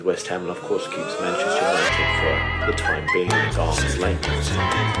West Ham, and of course keeps Manchester United for the time being at arm's length.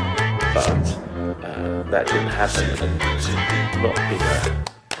 But that didn't happen, and not being a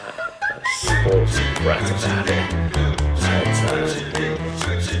sports brat about it,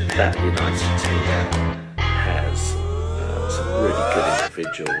 that United team has some really good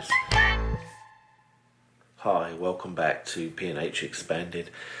individuals. Hi, welcome back to P&H Expanded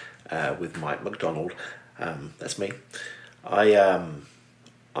with Mike McDonald. That's me. I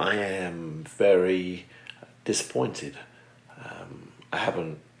am very disappointed. I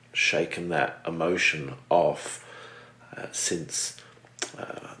haven't shaken that emotion off since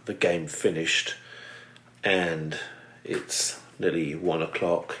the game finished, and it's nearly 1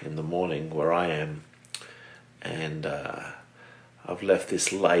 o'clock in the morning where I am, and I've left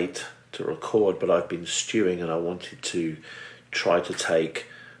this late to record, but I've been stewing, and I wanted to try to take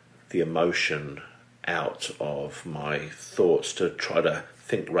the emotion out of my thoughts, to try to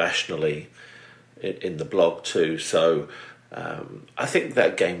think rationally in the blog too. So I think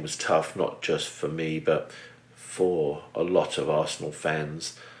that game was tough, not just for me, but for a lot of Arsenal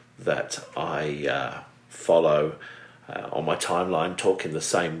fans that I follow on my timeline, talking the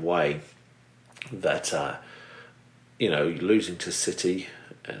same way, that losing to City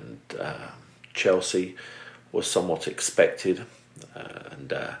and Chelsea was somewhat expected,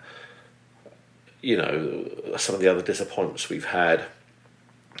 and some of the other disappointments we've had,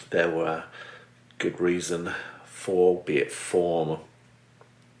 there were good reason for, be it form,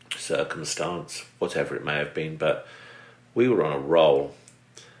 circumstance, whatever it may have been, but we were on a roll.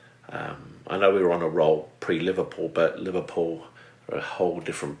 I know we were on a roll pre-Liverpool, but Liverpool are a whole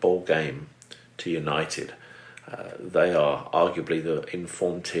different ball game to United. They are arguably the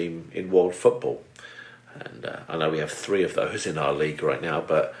informed team in world football, and I know we have 3 of those in our league right now,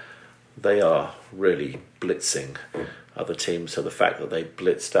 but they are really blitzing other teams, so the fact that they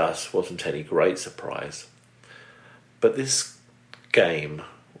blitzed us wasn't any great surprise. But game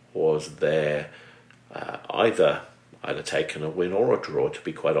was there either taken a win or a draw, to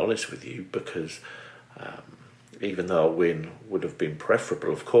be quite honest with you, because even though a win would have been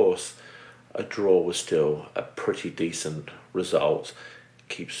preferable, of course, a draw was still a pretty decent result.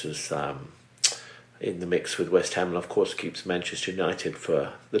 Keeps us in the mix with West Ham, and of course keeps Manchester United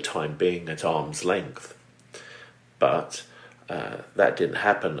for the time being at arm's length. But that didn't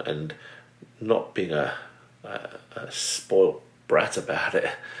happen, and not being a spoiled brat about it,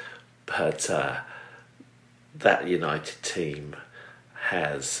 but that United team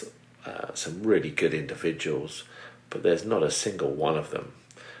has some really good individuals, but there's not a single one of them,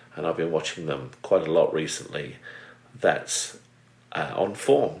 and I've been watching them quite a lot recently, that's on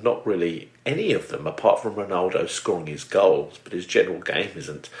form. Not really any of them, apart from Ronaldo scoring his goals, but his general game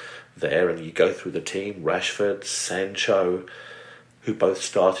isn't there. And you go through the team, Rashford, Sancho, who both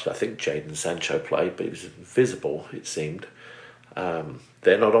started. I think Jadon Sancho played, but he was invisible, it seemed.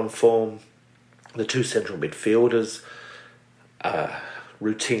 They're not on form. The 2 central midfielders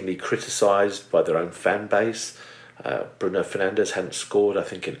routinely criticised by their own fan base. Bruno Fernandes hadn't scored, I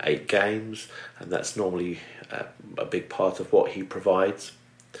think, in 8 games, and that's normally a big part of what he provides.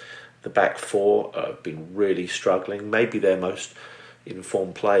 The back 4 have been really struggling. Maybe their most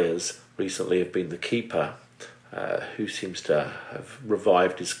informed players recently have been the keeper, who seems to have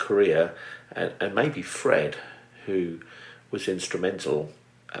revived his career, and maybe Fred, who was instrumental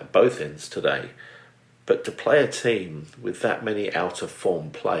at both ends today. But to play a team with that many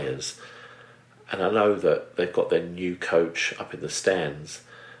out-of-form players, and I know that they've got their new coach up in the stands,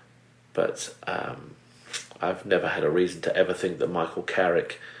 but I've never had a reason to ever think that Michael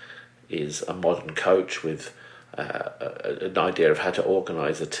Carrick is a modern coach with an idea of how to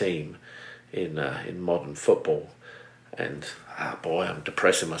organise a team in modern football. And boy, I'm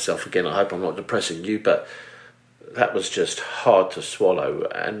depressing myself again. I hope I'm not depressing you, but that was just hard to swallow,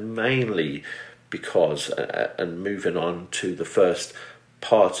 and mainly because, and moving on to the first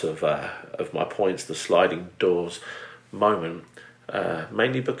part of my points, the sliding doors moment,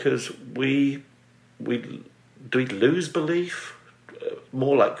 mainly because we lose belief,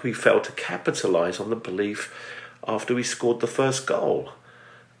 more like we failed to capitalise on the belief after we scored the first goal.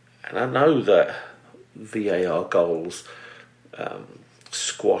 And I know that VAR goals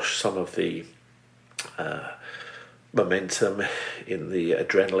squash some of the momentum in the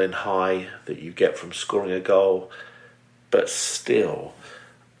adrenaline high that you get from scoring a goal, but still,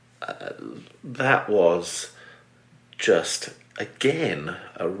 that was just, again,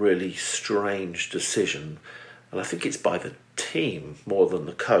 a really strange decision, and I think it's by the team more than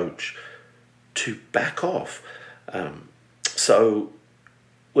the coach, to back off. So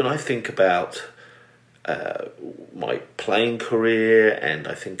when I think about my playing career, and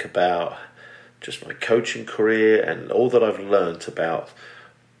I think about just my coaching career and all that I've learnt about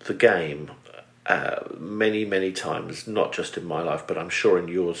the game many times, not just in my life, but I'm sure in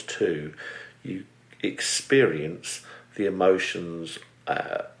yours too. You experience the emotions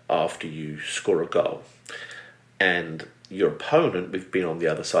after you score a goal. And your opponent, we've been on the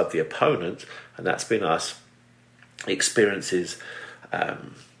other side, the opponent, and that's been us, experiences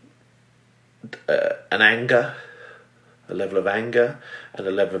an anger, a level of anger, and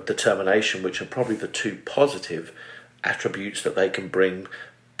a level of determination, which are probably the two positive attributes that they can bring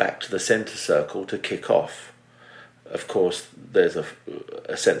back to the centre circle to kick off. Of course, there's a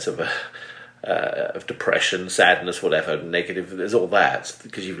sense of depression, sadness, whatever, negative. There's all that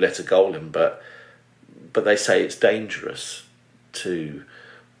because you've let a goal in, but they say it's dangerous to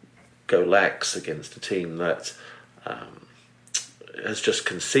go lax against a team that has just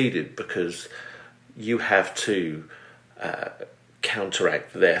conceded, because you have to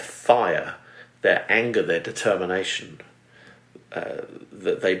counteract their fire, their anger, their determination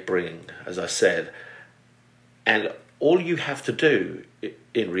that they bring, as I said. And all you have to do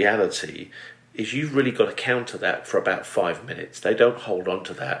in reality is you've really got to counter that for about 5 minutes. They don't hold on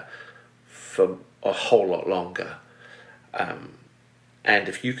to that for a whole lot longer. And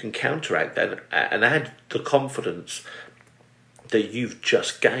if you can counteract that and add the confidence that you've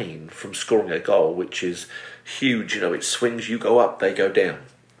just gained from scoring a goal, which is huge, it swings, you go up, they go down.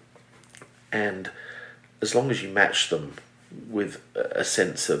 And as long as you match them with a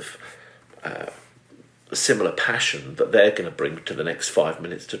sense of similar passion that they're going to bring to the next 5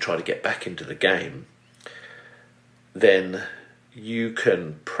 minutes to try to get back into the game, then you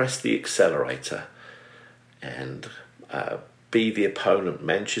can press the accelerator and be the opponent,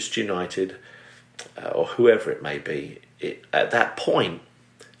 Manchester United or whoever it may be. At that point,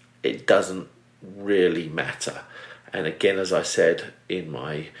 it doesn't really matter. And again, as I said in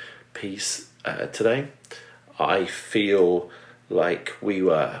my piece today, I feel like we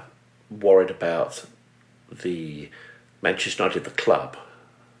were worried about the Manchester United, the club,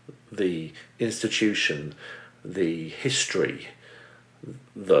 the institution, the history,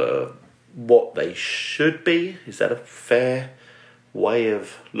 what they should be. Is that a fair way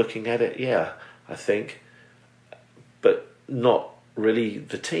of looking at it? Yeah, I think. But not really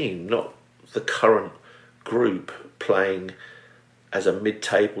the team, not the current group playing as a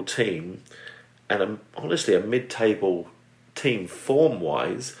mid-table team. And honestly, a mid-table team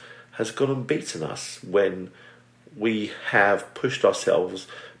form-wise has gone and beaten us when we have pushed ourselves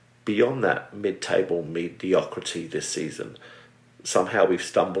beyond that mid-table mediocrity this season. Somehow we've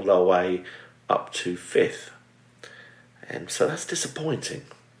stumbled our way up to 5th. And so that's disappointing.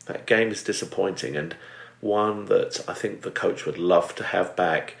 That game is disappointing, and one that I think the coach would love to have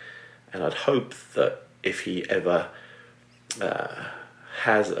back. And I'd hope that if he ever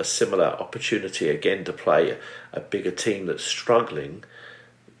has a similar opportunity again to play a bigger team that's struggling,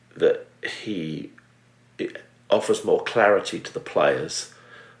 that he offers more clarity to the players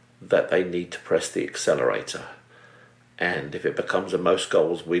that they need to press the accelerator. And if it becomes a most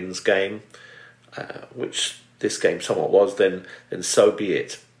goals wins game, which this game somewhat was, then so be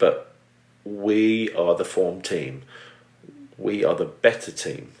it. But we are the form team. We are the better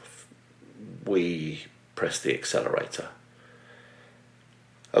team. We press the accelerator.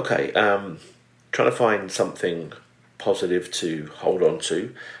 Okay, trying to find something positive to hold on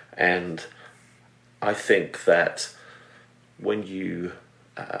to. And I think that when you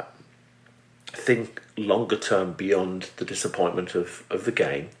think longer term beyond the disappointment of the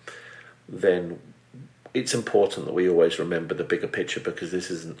game, then it's important that we always remember the bigger picture, because this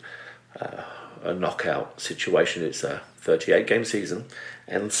isn't a knockout situation. It's a 38-game season.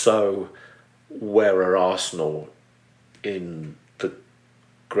 And so where are Arsenal in the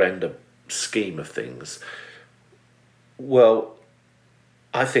grander scheme of things? Well,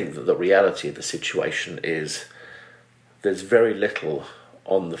 I think that the reality of the situation is there's very little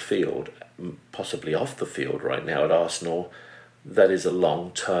on the field, possibly off the field right now at Arsenal, that is a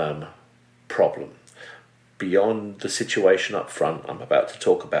long-term problem. Beyond the situation up front, I'm about to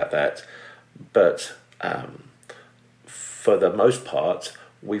talk about that, but for the most part,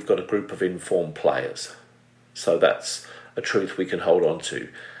 we've got a group of informed players. So that's a truth we can hold on to.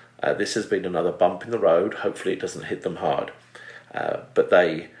 This has been another bump in the road. Hopefully it doesn't hit them hard. But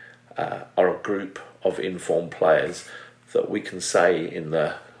they are a group of informed players that we can say in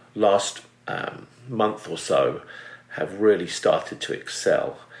the last month or so have really started to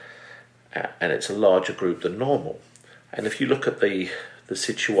excel. And it's a larger group than normal. And if you look at the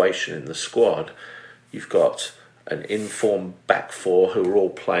situation in the squad, you've got an in-form back four who are all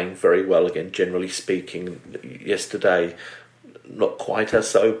playing very well again, generally speaking. Yesterday, not quite as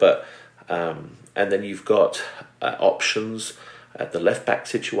so, but and then you've got options at the left-back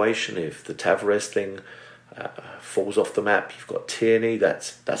situation. If the Tavares thing falls off the map, you've got Tierney,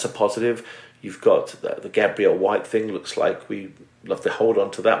 that's a positive. You've got the Gabriel White thing, looks like we love to hold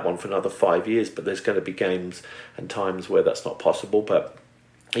on to that one for another 5 years, but there's going to be games and times where that's not possible. But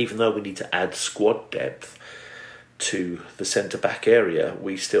even though we need to add squad depth to the centre-back area,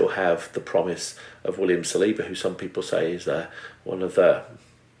 we still have the promise of William Saliba, who some people say is one of the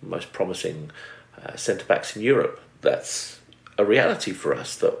most promising centre-backs in Europe. That's a reality for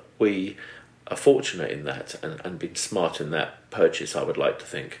us, that we are fortunate in that and been smart in that purchase, I would like to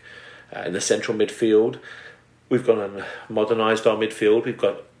think. In the central midfield, we've gone and modernised our midfield. We've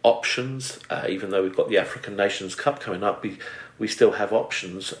got options, even though we've got the African Nations Cup coming up, we still have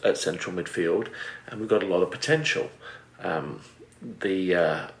options at central midfield, and we've got a lot of potential.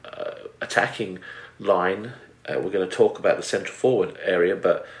 The attacking line, we're going to talk about the central forward area,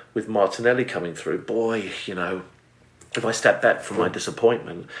 but with Martinelli coming through, boy, if I step back from my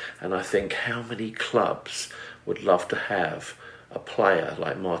disappointment and I think how many clubs would love to have a player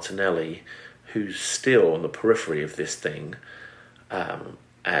like Martinelli who's still on the periphery of this thing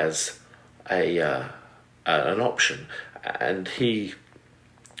as an option. And he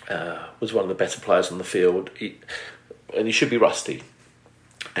was one of the better players on the field, and he should be rusty.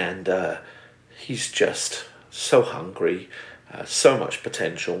 And he's just so hungry, so much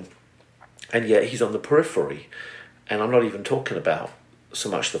potential, and yet he's on the periphery. And I'm not even talking about so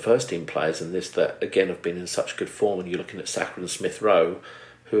much the first team players in this that, again, have been in such good form. And you're looking at Saka and Smith Rowe,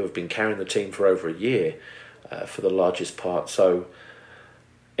 who have been carrying the team for over a year for the largest part. So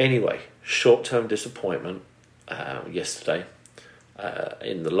anyway, short-term disappointment yesterday.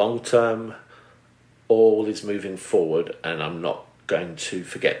 In the long term, all is moving forward, and I'm not going to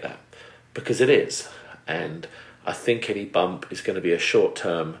forget that, because it is. And I think any bump is going to be a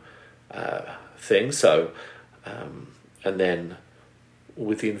short-term thing. So, and then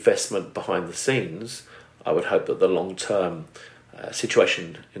with the investment behind the scenes, I would hope that the long-term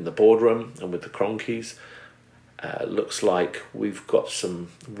situation in the boardroom and with the Cronkies looks like we've got some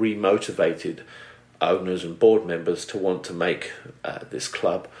remotivated owners and board members to want to make this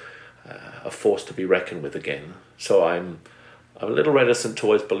club a force to be reckoned with again. So I'm a little reticent to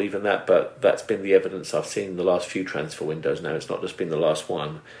always believe in that, but that's been the evidence I've seen in the last few transfer windows now. It's not just been the last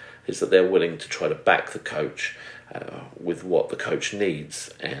one, is that they're willing to try to back the coach with what the coach needs.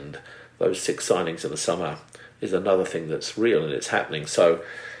 And those 6 signings in the summer is another thing that's real and it's happening. So,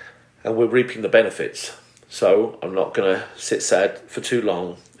 and we're reaping the benefits. So I'm not going to sit sad for too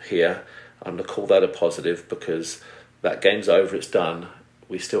long here. I'm going to call that a positive, because that game's over, it's done.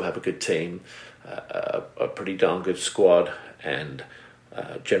 We still have a good team, a pretty darn good squad, and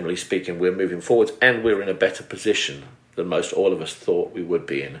generally speaking, we're moving forwards, and we're in a better position than most all of us thought we would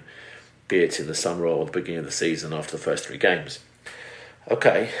be in, be it in the summer or the beginning of the season after the first 3 games.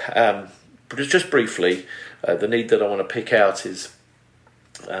 Okay, but just briefly, the need that I want to pick out is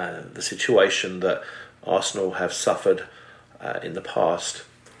the situation that Arsenal have suffered in the past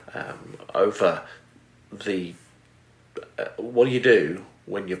over the what do you do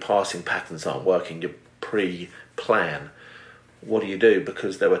when your passing patterns aren't working, your pre-plan? What do you do?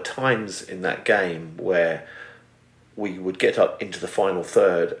 Because there were times in that game where we would get up into the final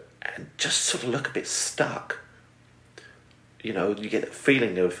third and just sort of look a bit stuck. You get that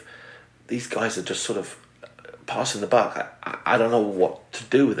feeling of these guys are just sort of passing the buck. I don't know what to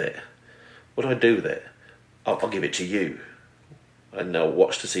do with it. What do I do with it? I'll give it to you, and I'll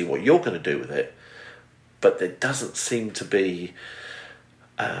watch to see what you're going to do with it. But there doesn't seem to be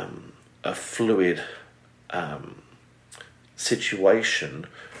a fluid situation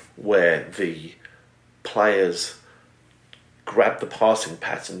where the players grab the passing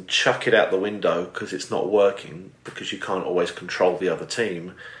pattern, chuck it out the window because it's not working, because you can't always control the other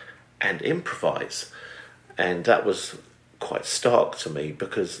team, and improvise. And that was quite stark to me,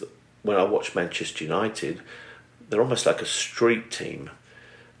 because when I watch Manchester United, they're almost like a street team.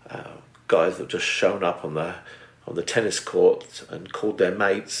 Guys that have just shown up on the tennis court and called their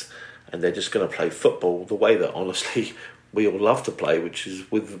mates, and they're just going to play football the way that, honestly, we all love to play, which is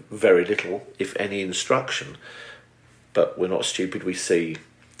with very little, if any, instruction. But we're not stupid. We see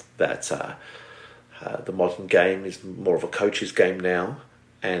that the modern game is more of a coach's game now,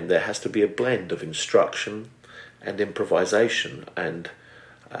 and there has to be a blend of instruction and improvisation. And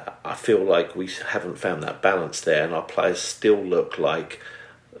I feel like we haven't found that balance there, and our players still look like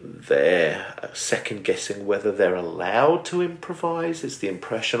they're second guessing whether they're allowed to improvise, is the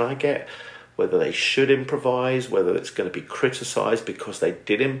impression I get. whether they should improvise, whether it's going to be criticised because they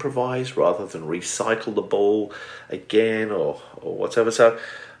did improvise rather than recycle the ball again or whatever. So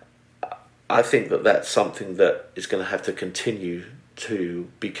I think that that's something that is going to have to continue to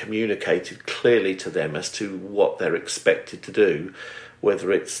be communicated clearly to them as to what they're expected to do,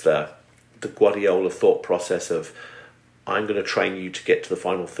 whether it's the Guardiola thought process of, I'm going to train you to get to the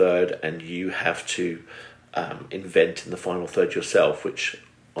final third and you have to invent in the final third yourself, which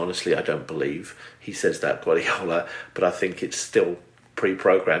honestly I don't believe. He says that, Guardiola, but I think it's still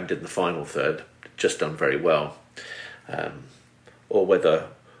pre-programmed in the final third, just done very well. Or whether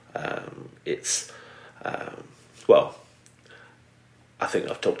it's, well, I think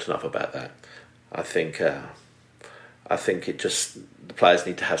I've talked enough about that. I think it just, the players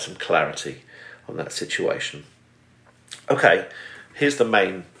need to have some clarity on that situation. Okay, here's the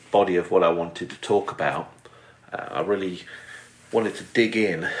main body of what I wanted to talk about. I really wanted to dig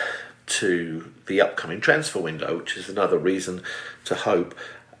in to the upcoming transfer window, which is another reason to hope.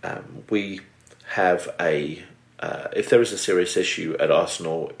 We have if there is a serious issue at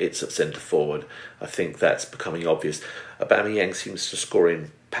Arsenal, it's at centre forward. I think that's becoming obvious. Aubameyang seems to score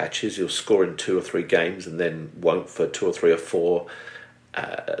in patches. He'll score in 2 or 3 games and then won't for 2 or 3 or 4.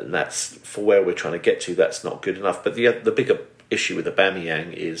 And that's, for where we're trying to get to, that's not good enough. But the bigger issue with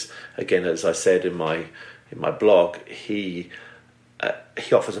Aubameyang is, again, as I said in my blog, he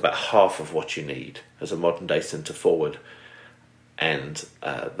offers about half of what you need as a modern day centre forward, and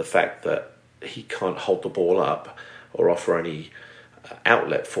the fact that he can't hold the ball up or offer any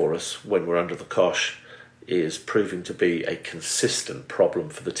outlet for us when we're under the cosh is proving to be a consistent problem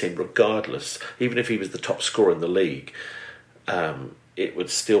for the team. Regardless, even if he was the top scorer in the league, it would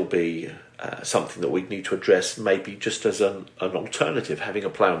still be something that we'd need to address, maybe just as an alternative, having a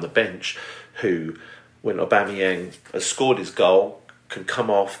player on the bench who, when Aubameyang has scored his goal, can come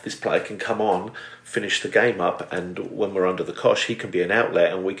off, this player can come on, finish the game up, and when we're under the cosh, he can be an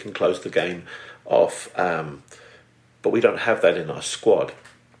outlet and we can close the game off. But we don't have that in our squad.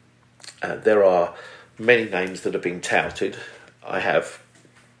 There are many names that are being touted. I have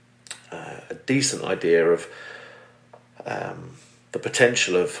a decent idea of the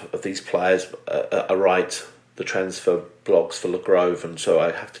potential of these players. I write the transfer blogs for Le Grove, and so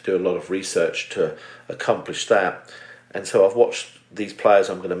I have to do a lot of research to accomplish that. And so I've watched these players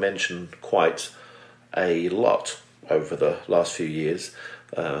I'm going to mention quite a lot over the last few years.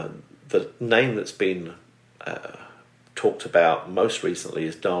 The name that's been talked about most recently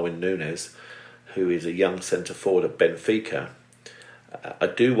is Darwin Núñez, who is a young centre forward at Benfica. I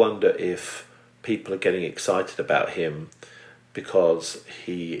do wonder if people are getting excited about him because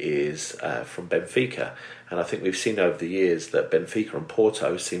he is from Benfica, and I think we've seen over the years that Benfica and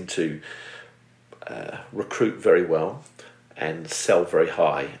Porto seem to recruit very well and sell very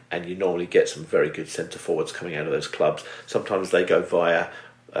high, and you normally get some very good centre forwards coming out of those clubs. Sometimes they go via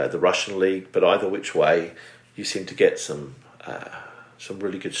the Russian league, but either which way, you seem to get some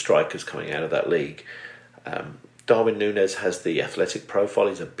really good strikers coming out of that league. Darwin Núñez has the athletic profile.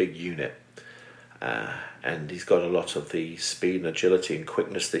 He's a big unit, and he's got a lot of the speed and agility and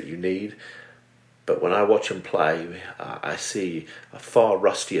quickness that you need. But when I watch him play, I see a far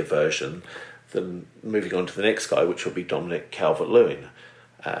rustier version than moving on to the next guy, which will be Dominic Calvert-Lewin,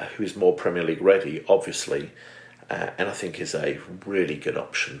 who is more Premier League ready, obviously, and I think is a really good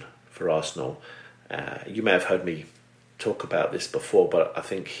option for Arsenal. You may have heard me talk about this before, but I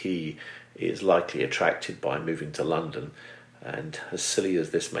think he is likely attracted by moving to London. And as silly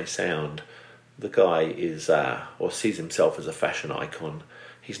as this may sound, the guy is or sees himself as a fashion icon.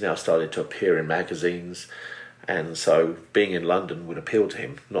 He's now started to appear in magazines, and so being in London would appeal to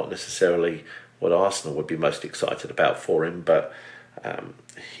him. Not necessarily what Arsenal would be most excited about for him, but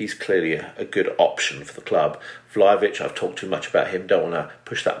he's clearly a good option for the club. Vlahovic, I've talked too much about him, don't want to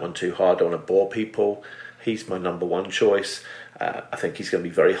push that one too hard, don't want to bore people. He's my number one choice. I think he's going to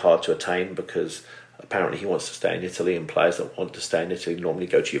be very hard to attain because apparently he wants to stay in Italy, and players that want to stay in Italy normally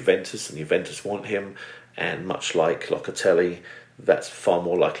go to Juventus, and Juventus want him, and much like Locatelli, that's far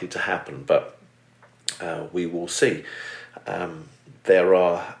more likely to happen, but we will see. There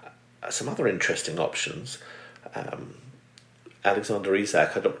are some other interesting options. Alexander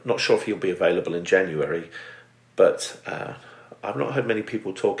Isak, I'm not sure if he'll be available in January, but I've not heard many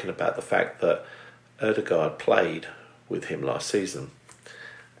people talking about the fact that Ødegaard played with him last season.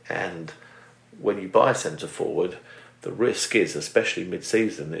 And when you buy a centre forward, the risk is, especially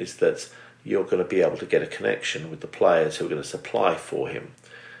mid-season, is that you're going to be able to get a connection with the players who are going to supply for him.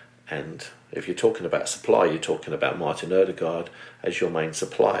 And if you're talking about supply, you're talking about Martin Ødegaard as your main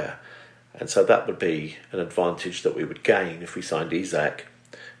supplier. And so that would be an advantage that we would gain if we signed Isak,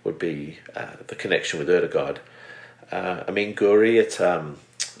 would be the connection with Ødegaard. Amin Guri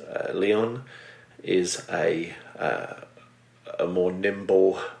at Lyon is a more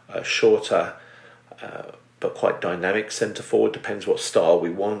nimble, shorter, but quite dynamic centre forward. Depends what style we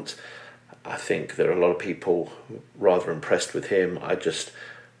want. I think there are a lot of people rather impressed with him. I just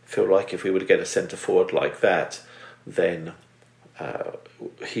feel like if we were to get a centre forward like that, then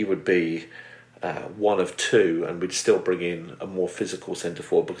he would be one of two, and we'd still bring in a more physical centre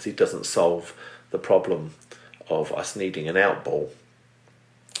forward, because he doesn't solve the problem of us needing an out ball.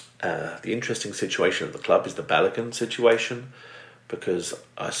 The interesting situation at the club is the Balogun situation, because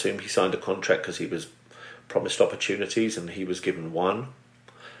I assume he signed a contract because he was promised opportunities and he was given one.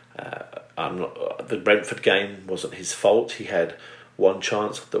 The Brentford game wasn't his fault. He had one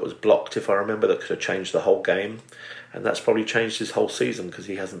chance that was blocked, if I remember, that could have changed the whole game, and that's probably changed his whole season, because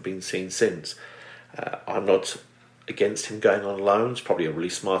he hasn't been seen since. I'm not against him going on loan. It's probably a really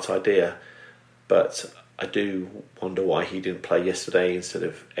smart idea, but I do wonder why he didn't play yesterday instead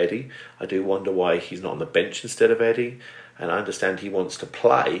of Eddie. I do wonder why he's not on the bench instead of Eddie, and I understand he wants to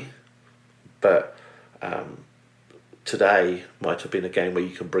play, but today might have been a game where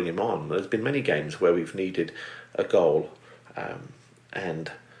you can bring him on. There's been many games where we've needed a goal,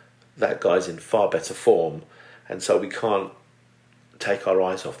 and that guy's in far better form, and so we can't take our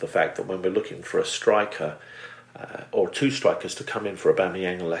eyes off the fact that when we're looking for a striker or two strikers to come in for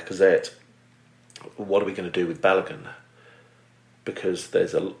Aubameyang and Lacazette, what are we going to do with Balogun? Because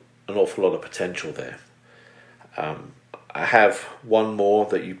there's an awful lot of potential there. I have one more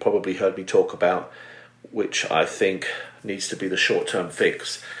that you probably heard me talk about, which I think needs to be the short-term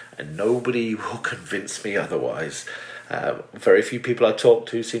fix, and nobody will convince me otherwise. Very few people I talk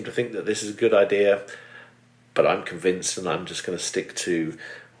to seem to think that this is a good idea, but I'm convinced, and I'm just going to stick to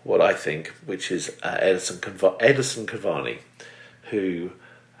what I think, which is Edison Cavani, who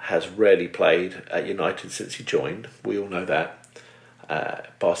has rarely played at United since he joined. We all know that.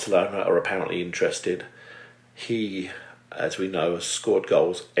 Barcelona are apparently interested. He, as we know, has scored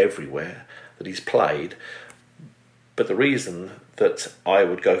goals everywhere that he's played. But the reason that I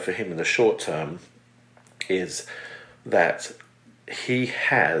would go for him in the short term is that he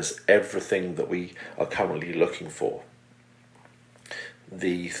has everything that we are currently looking for.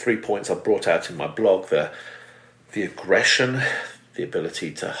 The 3 points I brought out in my blog, the aggression, the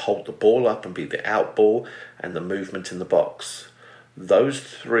ability to hold the ball up and be the out ball, and the movement in the box. Those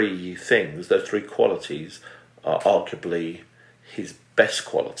three things, those three qualities, are arguably his best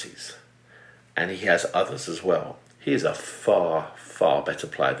qualities. And he has others as well. He is a far, far better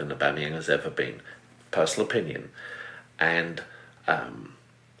player than Aubameyang has ever been. Personal opinion. And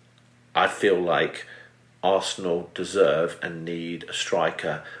I feel like Arsenal deserve and need a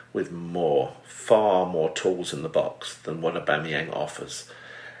striker with far more tools in the box than what Aubameyang offers.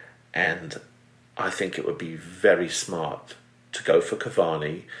 And I think it would be very smart to go for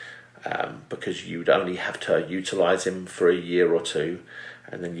Cavani, because you'd only have to utilise him for a year or two,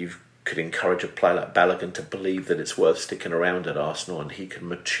 and then you could encourage a player like Balogun to believe that it's worth sticking around at Arsenal, and he can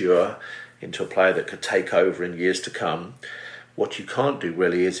mature into a player that could take over in years to come. What you can't do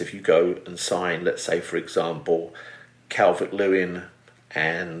really is if you go and sign, let's say for example, Calvert-Lewin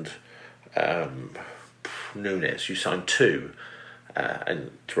and Nunes. You sign two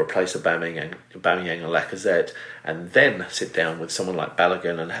and to replace Aubameyang and Lacazette, and then sit down with someone like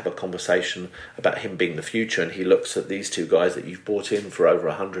Balogun and have a conversation about him being the future, and he looks at these two guys that you've bought in for over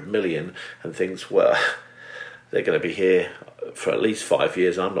 100 million and thinks, well, they're going to be here for at least 5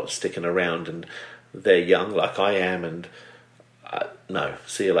 years. I'm not sticking around, and they're young like I am, and no,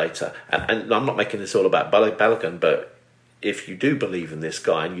 see you later. And I'm not making this all about Balogun, but if you do believe in this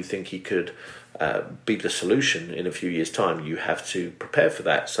guy and you think he could be the solution in a few years' time, you have to prepare for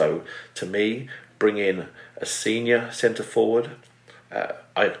that. So, to me, bring in a senior centre forward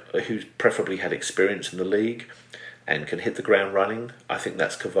who's preferably had experience in the league and can hit the ground running. I think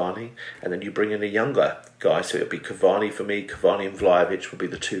that's Cavani. And then you bring in a younger guy, so it'll be Cavani for me. Cavani and Vlahovic would be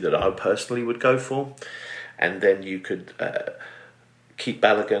the two that I personally would go for. And then you could keep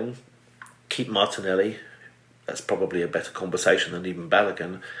Balogun, keep Martinelli. That's probably a better conversation than even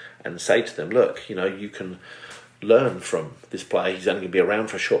Balogun, and say to them, look, you can learn from this player. He's only going to be around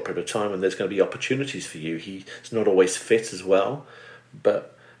for a short period of time, and there's going to be opportunities for you. He's not always fit as well,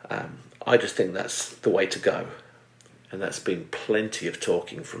 but I just think that's the way to go. And that's been plenty of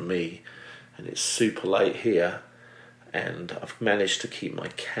talking from me, and it's super late here, and I've managed to keep my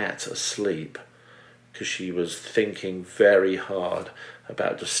cat asleep because she was thinking very hard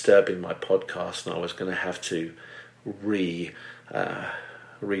about disturbing my podcast, and I was going to have to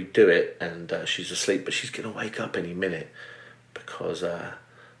redo it, and she's asleep, but she's going to wake up any minute because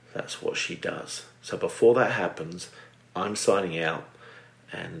That's what she does. So before that happens, I'm signing out,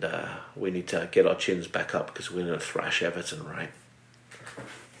 and we need to get our chins back up because we're going to thrash Everton, right?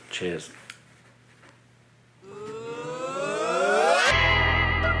 Cheers.